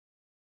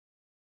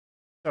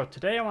So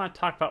today I want to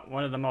talk about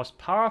one of the most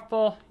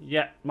powerful,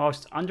 yet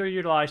most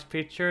underutilized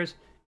features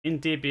in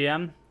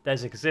DBM that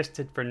has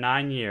existed for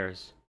 9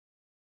 years.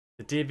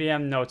 The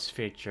DBM Notes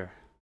feature.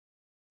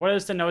 What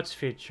is the Notes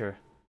feature?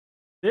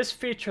 This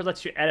feature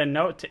lets you add a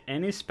note to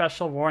any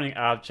special warning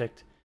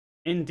object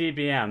in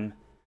DBM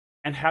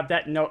and have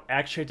that note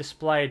actually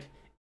displayed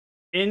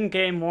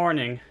in-game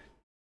warning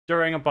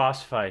during a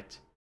boss fight.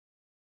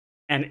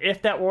 And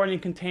if that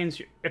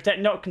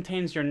note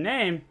contains your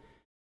name,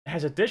 it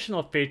has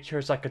additional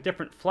features like a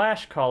different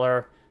flash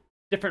color,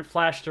 different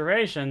flash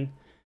duration,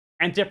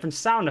 and different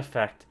sound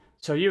effect.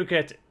 So you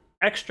get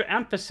extra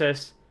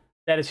emphasis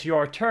that it's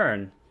your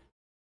turn.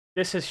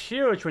 This is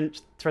huge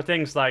for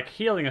things like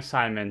healing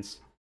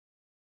assignments,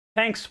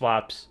 tank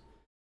swaps,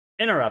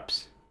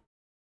 interrupts.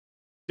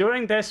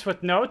 Doing this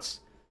with notes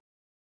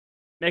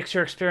makes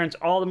your experience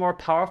all the more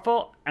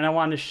powerful, and I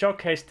wanted to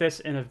showcase this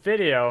in a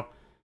video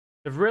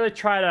to really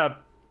try to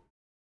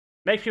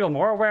make people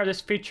more aware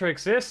this feature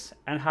exists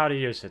and how to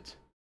use it.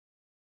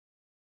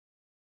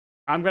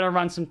 I'm going to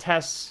run some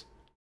tests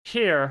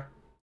here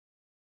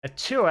at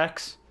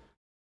 2x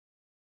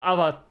of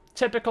a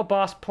typical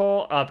boss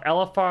pull of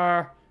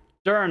LFR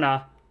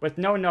Durna with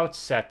no notes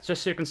set,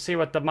 just so you can see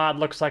what the mod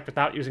looks like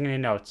without using any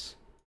notes.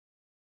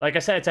 Like I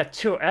said, it's at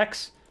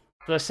 2x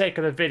for the sake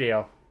of the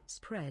video.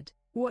 Spread,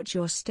 watch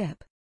your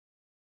step.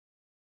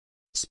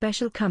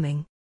 Special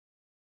coming.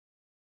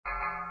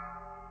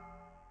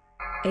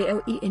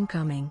 AoE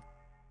incoming.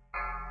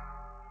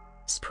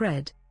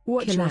 Spread,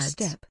 watch your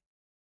step.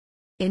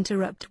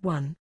 Interrupt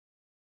 1.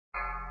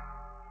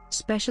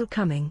 Special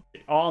coming.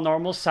 All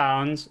normal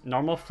sounds,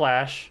 normal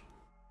flash.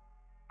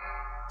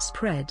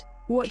 Spread,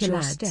 watch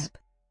your step.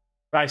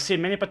 But I see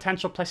many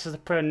potential places to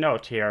put a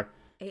note here.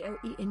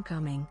 AoE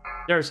incoming.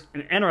 There's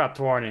an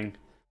interrupt warning.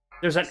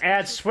 There's an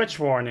add switch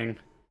warning.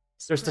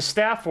 There's the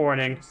staff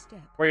warning,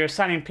 where you're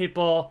sending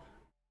people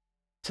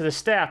to the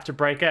staff to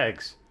break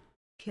eggs.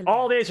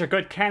 All these are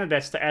good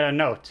candidates to add a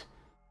note.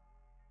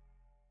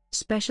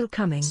 Special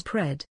coming.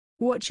 Spread,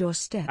 watch your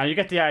step. Now you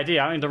get the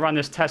idea. I don't need to run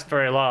this test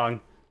very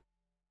long.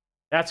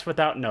 That's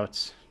without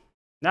notes.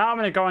 Now I'm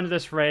going to go into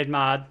this raid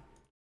mod,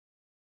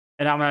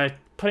 and I'm going to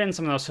put in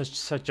some of those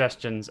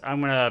suggestions.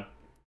 I'm going to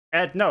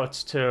add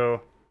notes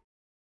to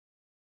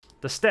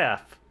the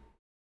staff.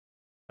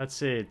 Let's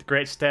see, the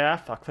great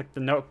staff. I'll click the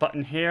note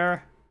button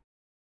here.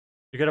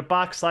 You get a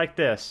box like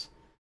this.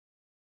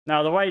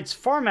 Now the way it's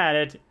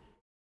formatted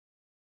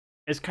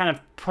is kind of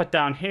put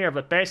down here,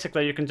 but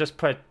basically you can just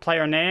put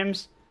player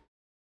names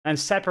and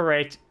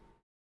separate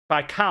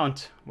by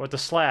count with the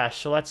slash.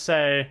 So let's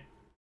say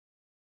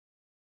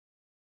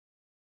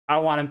I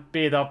want to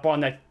be the one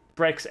that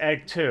breaks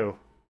egg 2.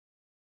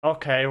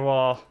 Okay,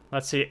 well,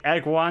 let's see,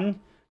 egg 1. You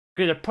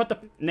can either put the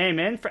name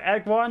in for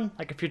egg 1,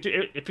 like if you're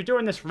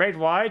doing this raid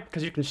wide,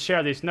 because you can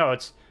share these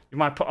notes, you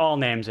want to put all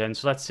names in.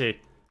 So let's see,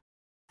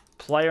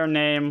 player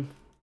name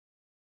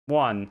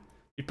 1.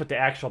 You put the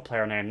actual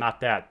player name, not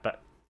that,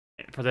 but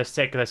for the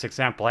sake of this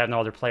example, I have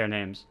no other player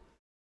names.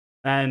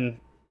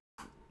 And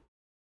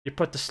you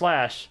put the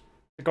slash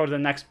to go to the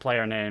next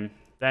player name.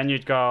 Then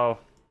you'd go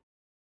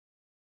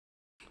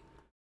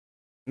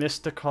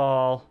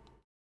MysticalOS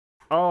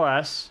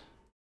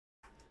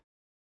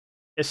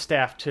is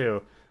staff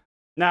 2.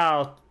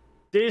 Now,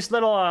 these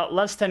little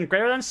less than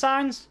greater than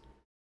signs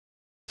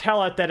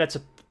tell it that it's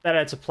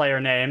a player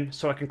name,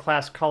 so it can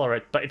class color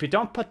it. But if you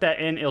don't put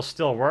that in, it'll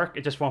still work.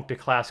 It just won't be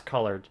class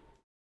colored.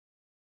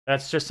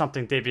 That's just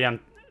something DBM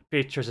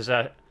features, is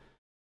that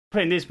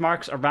putting these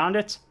marks around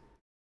it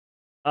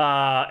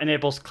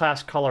enables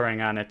class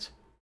coloring on it,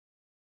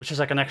 which is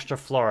like an extra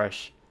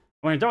flourish.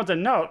 When you're done with the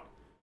note,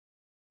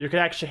 you can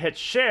actually hit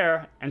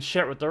share and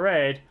share it with the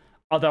raid,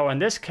 although in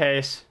this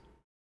case,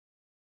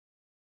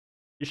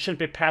 you shouldn't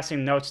be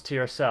passing notes to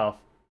yourself.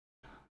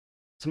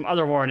 Some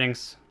other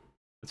warnings.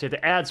 Let's see,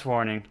 the ads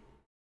warning.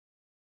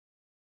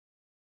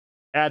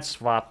 Ad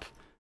swap.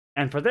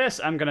 And for this,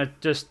 I'm going to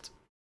just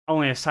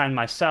only assign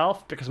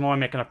myself, because I'm only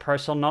making a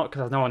personal note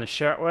because I have no one to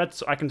share it with.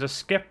 So I can just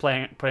skip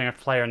putting a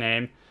player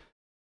name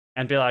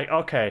and be like,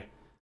 okay,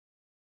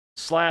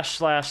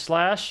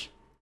 //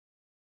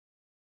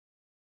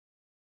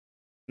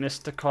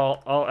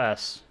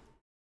 MysticalOS.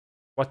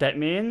 What that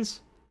means,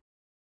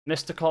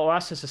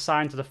 MysticalOS is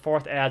assigned to the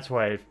 4th ads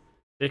wave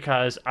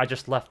because I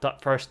just left the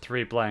first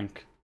 3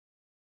 blank.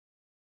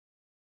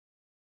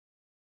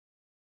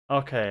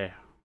 Okay.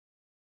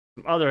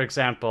 Some other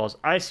examples.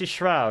 Icy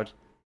Shroud.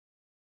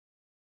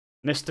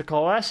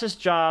 MysticalOS's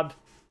job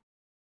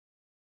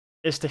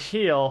is to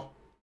heal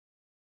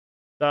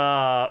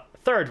the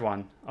 3rd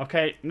one.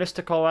 Okay,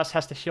 MysticalOS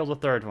has to heal the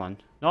 3rd one.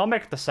 No, I'll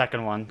make it the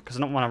 2nd one because I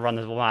don't want to run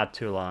this mod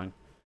too long.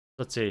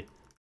 Let's see.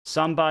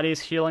 Somebody's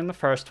healing the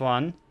 1st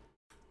one.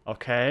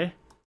 Okay.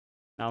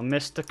 Now,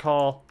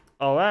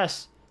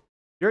 MysticalOS,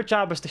 your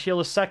job is to heal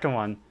the 2nd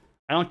one.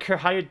 I don't care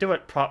how you do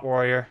it, Prot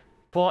Warrior.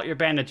 Pull out your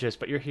bandages,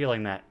 but you're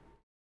healing that.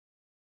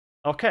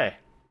 Okay.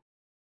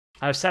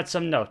 I've set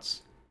some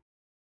notes.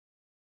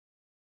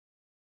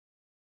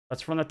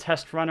 Let's run a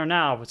test runner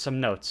now with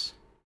some notes.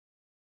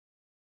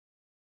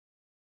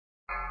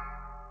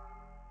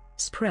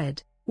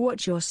 Spread,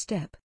 watch your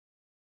step.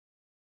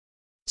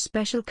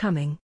 Special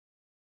coming.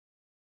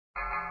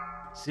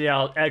 See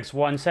how Eggs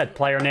 1 said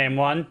player name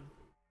 1.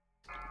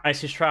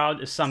 Icy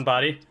Shroud is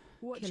somebody.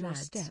 Watch your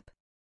step.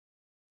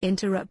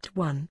 Interrupt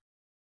 1.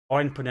 Or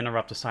I can put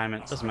interrupt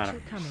assignment, doesn't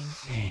matter. Special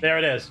coming. There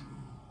it is.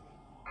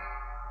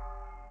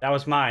 That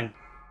was mine.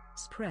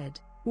 Spread,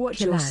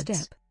 watch your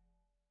step.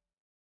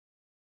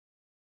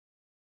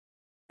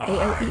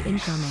 AOE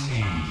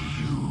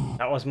incoming.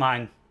 That was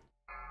mine.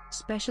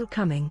 Special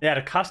coming. They had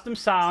a custom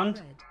sound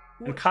Spread,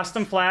 and watch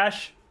custom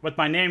flash with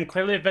my name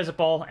clearly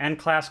visible and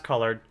class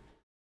colored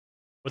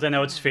with a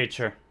notes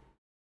feature.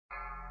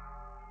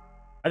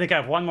 I think I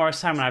have one more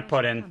assignment I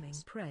put in. coming.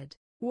 Spread,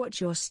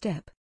 watch your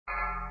step.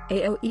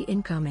 AOE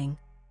incoming.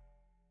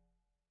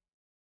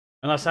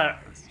 Unless I...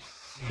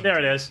 There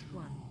it is.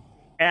 1.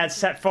 Add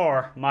set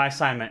 4, my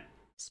assignment.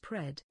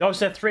 Spread.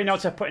 Those are the 3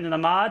 notes I put into the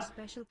mod,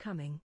 Special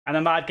coming. and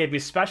the mod gave me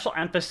special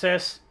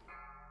emphasis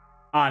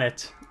on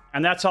it.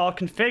 And that's all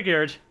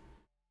configured.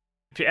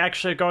 If you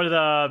actually go to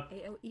the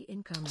AOE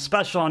incoming.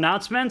 special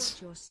announcements,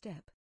 Watch your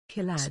step.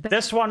 Killad.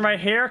 this one right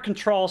here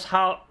controls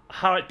how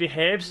it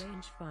behaves.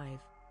 Range 5.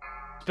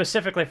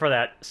 Specifically for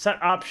that,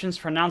 set options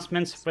for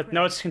announcements with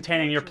notes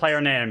containing your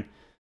player name.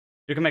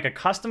 You can make a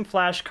custom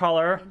flash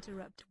color,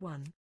 Interrupt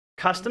 1.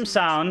 custom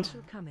sound.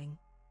 Special coming.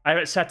 I have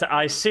it set to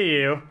I see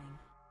you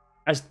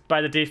as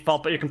by the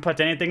default, but you can put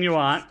anything you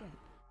want,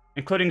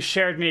 including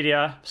shared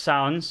media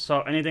sounds.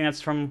 So anything that's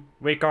from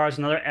WeakOS,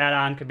 another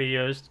add-on could be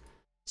used.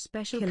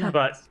 Special coming.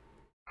 But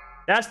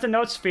that's the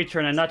notes feature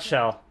in a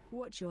nutshell.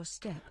 Watch your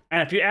step.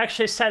 And if you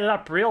actually set it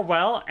up real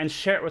well and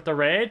share it with the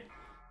raid,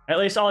 at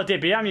least all the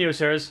DBM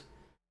users,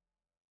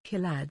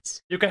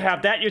 Killads. you could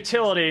have that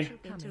utility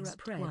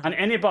Interrupt on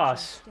any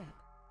boss.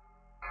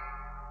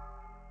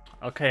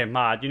 Okay,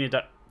 mod, you need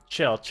to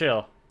chill.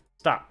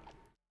 Stop.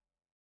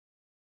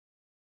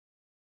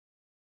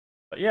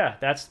 But yeah,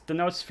 that's the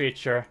notes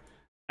feature.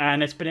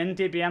 And it's been in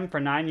DBM for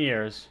 9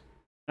 years.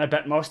 And I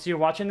bet most of you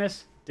watching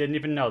this didn't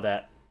even know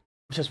that.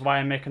 Which is why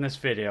I'm making this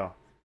video.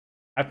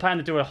 I plan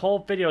to do a whole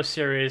video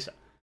series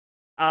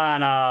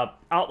on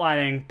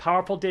outlining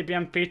powerful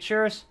DBM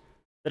features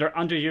that are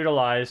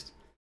underutilized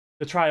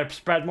to try to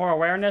spread more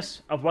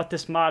awareness of what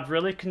this mod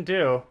really can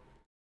do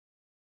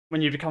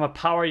when you become a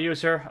power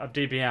user of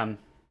DBM.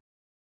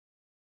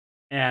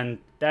 And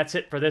that's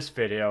it for this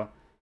video.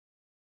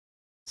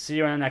 See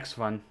you in the next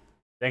one.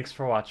 Thanks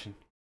for watching.